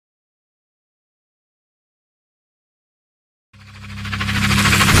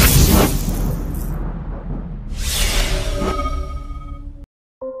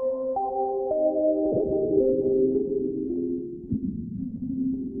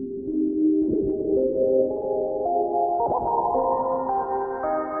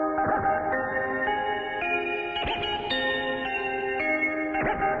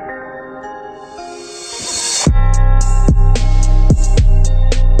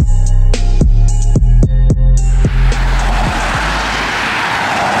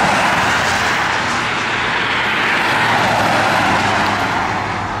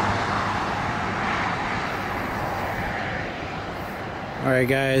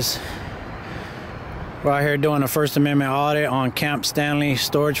guys. We're out here doing a First Amendment audit on Camp Stanley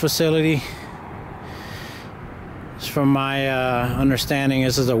storage facility. From my understanding,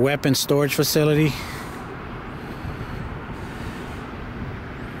 this is a weapons storage facility.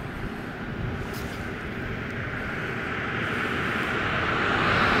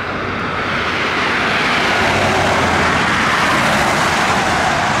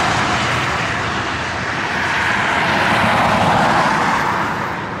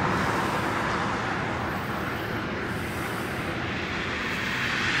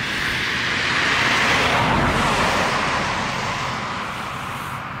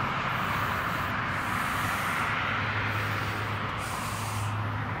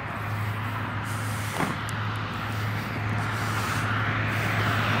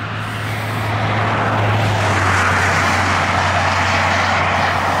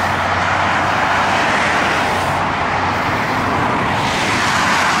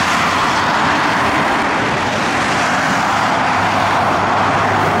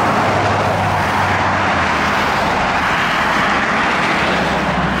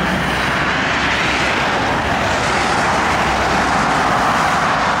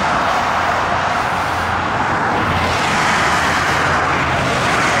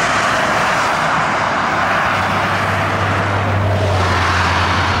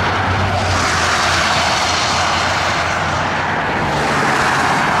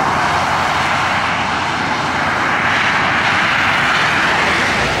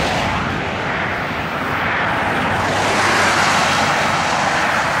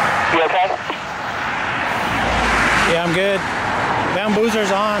 Yeah, I'm good.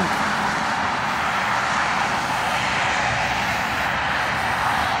 Bamboozer's on.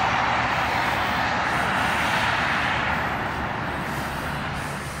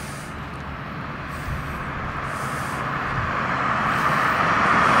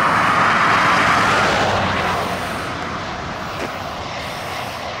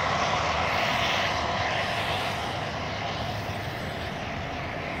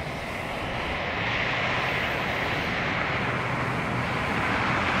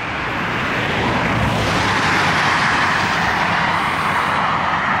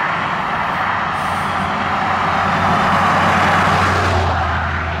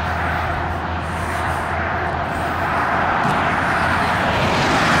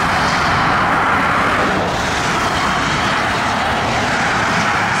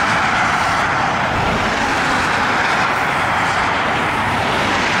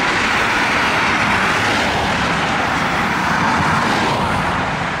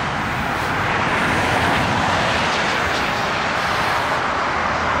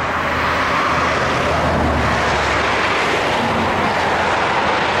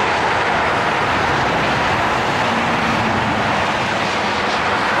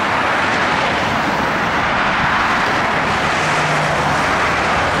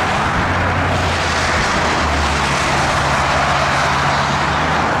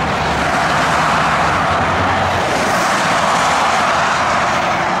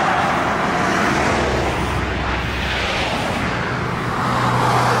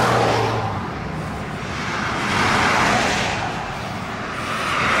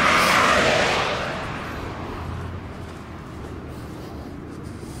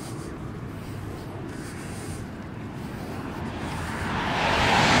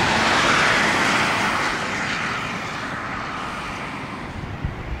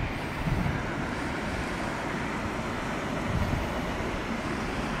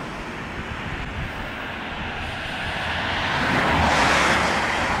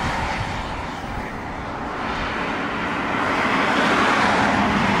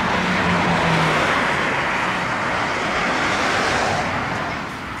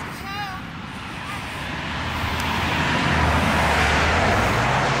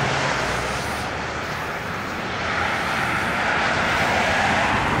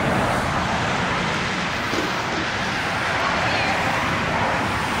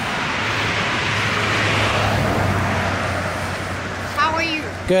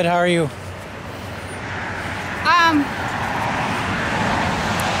 Good, how are you?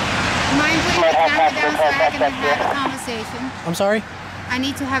 Mind putting the camera down so I can have a conversation? I'm sorry? I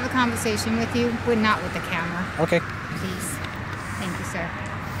need to have a conversation with you, but not with the camera. Okay. Please. Thank you, sir.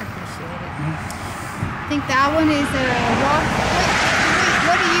 I appreciate it. I think that one is a walk.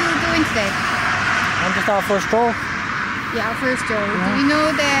 What are you doing today? I'm just out for a stroll. Yeah, for a stroll. Do you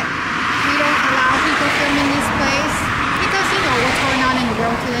know that we don't allow people filming this place? Because you know what's going on in the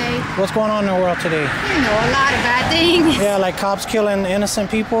world today. What's going on in the world today? You know, a lot of bad things. Yeah, like cops killing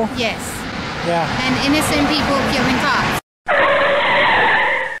innocent people? Yes. Yeah. And innocent people killing cops.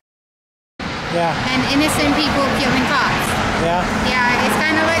 Yeah. And innocent people killing cops. Yeah. Yeah, it's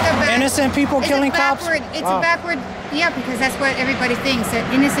kind of like a innocent people killing cops. It's a backward. Yeah, because that's what everybody thinks, that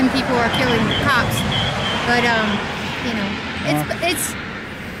innocent people are killing cops. But you know,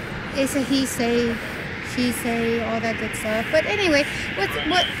 it's a he say, she say, all that good stuff. But anyway,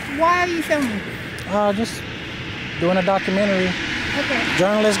 why are you filming? Just doing a documentary. Okay.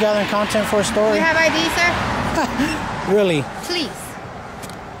 Journalists gathering content for a story. You have ID, sir? Really? Please.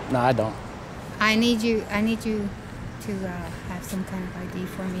 No, I don't. I need you to have some kind of ID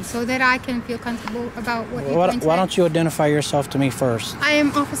for me so that I can feel comfortable about what you're doing. Why don't you identify yourself to me first? I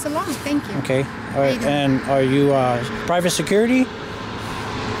am Officer Long, thank you. Okay. All right. And are you private security?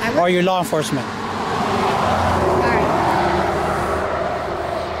 Or are you law enforcement? All right.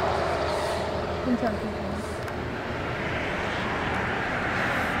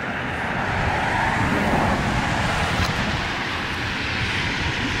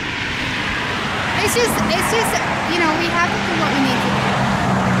 It's just, you know, we have to do what we need to do.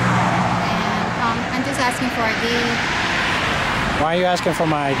 And I'm just asking for ID. Why are you asking for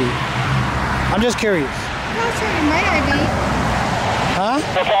my ID? I'm just curious. I'll show you my ID. Huh?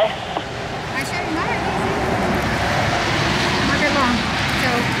 Okay. I'll show you my ID. Mark it long. So,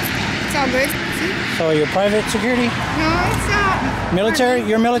 it's all good. See? So you're private security? No, it's not. Military?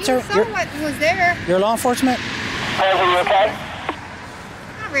 You're military? You saw what was there. You're law enforcement? Are you okay?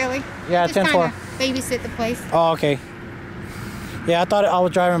 Not really. Yeah, Just 10-4. Babysit the place. Oh, okay. Yeah, I thought I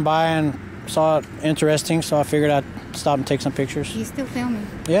was driving by and saw it interesting, so I figured I'd stop and take some pictures. You still filming?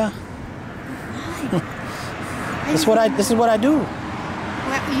 Yeah. Why? This is what I do. Well,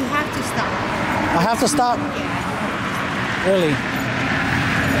 you have to stop. I have to stop? Yeah. Really? He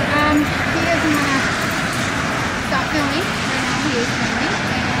doesn't want to stop filming. Right now he is filming. And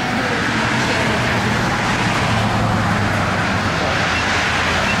he doesn't want to share his ID.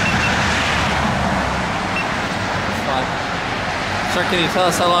 Sir, can you tell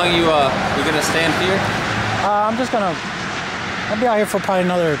us how long you're gonna stand here? I'll be out here for probably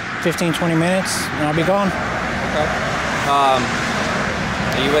another 15-20 minutes and I'll be gone. Okay.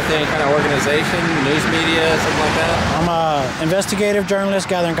 Are you with any kind of organization, news media, something like that? I'm an investigative journalist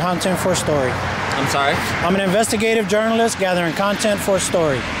gathering content for a story. I'm sorry? I'm an investigative journalist gathering content for a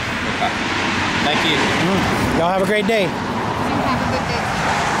story. Okay. Thank you. Y'all have a great day. You have a good day.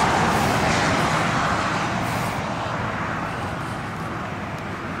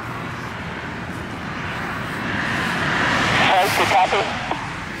 Copy.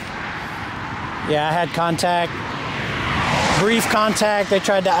 Yeah, I had contact, brief contact. They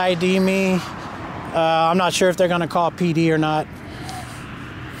tried to ID me. I'm not sure if they're gonna call PD or not.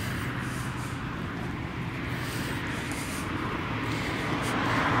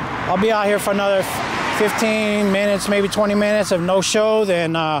 I'll be out here for another 15 minutes, maybe 20 minutes. If no show,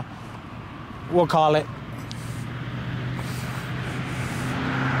 then we'll call it.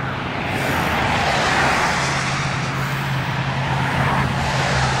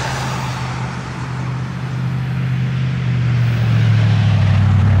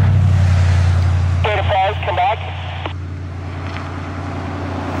 Come back.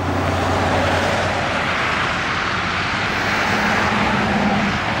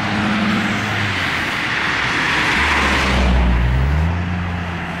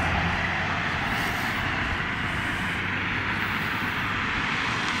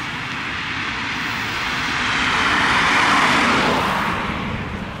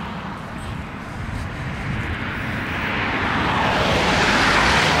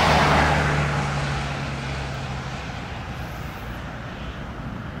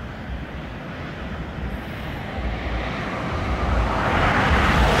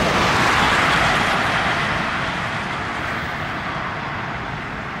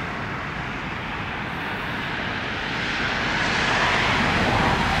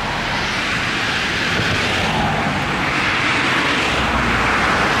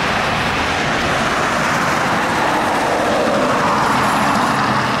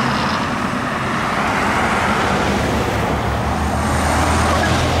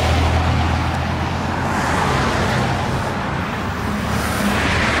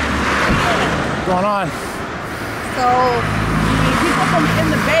 Going on? So people from in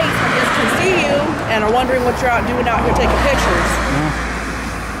the base, I guess, can see you and are wondering what you're out doing out here taking pictures.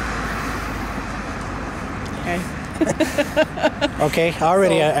 Okay. Okay, I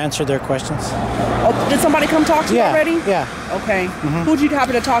already answered their questions. Oh, did somebody come talk to you already? Yeah. Okay. Who'd you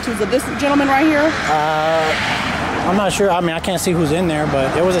happen to talk to? Is it this gentleman right here? I'm not sure. I mean, I can't see who's in there,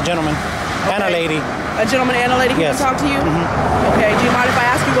 but it was a gentleman and a lady. A gentleman and a lady came Yes. to talk to you? Okay. Do you mind if I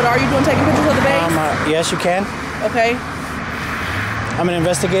ask you what are you doing taking pictures of the base? Yes, you can. Okay. I'm an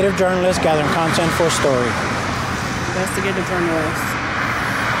investigative journalist gathering content for a story. Investigative journalist.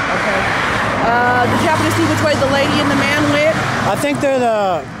 Okay. Did you happen to see which way the lady and the man went? I think they're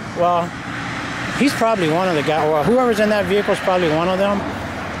well, he's probably one of the guys. Well, whoever's in that vehicle is probably one of them.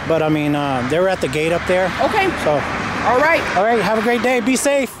 But I mean, they were at the gate up there. Okay. So. All right. All right. Have a great day. Be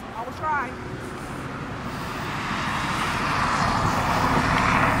safe. I will try.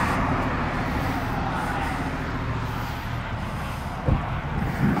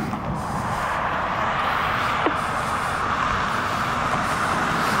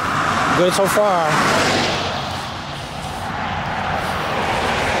 Good so far.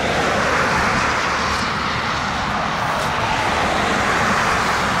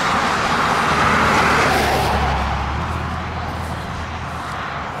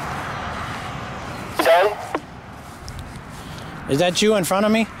 Done? Is that you in front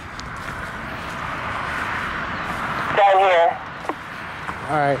of me? Down here.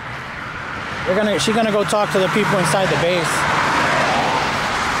 All right. She's gonna go talk to the people inside the base.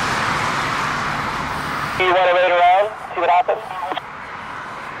 Do you want to wait around? See what happens?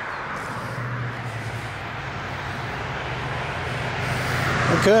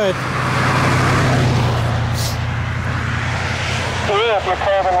 We could. If you're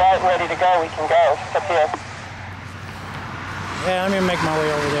clear and white and ready to go, we can go. It's up here. Yeah, I'm gonna make my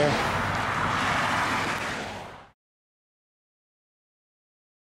way over there.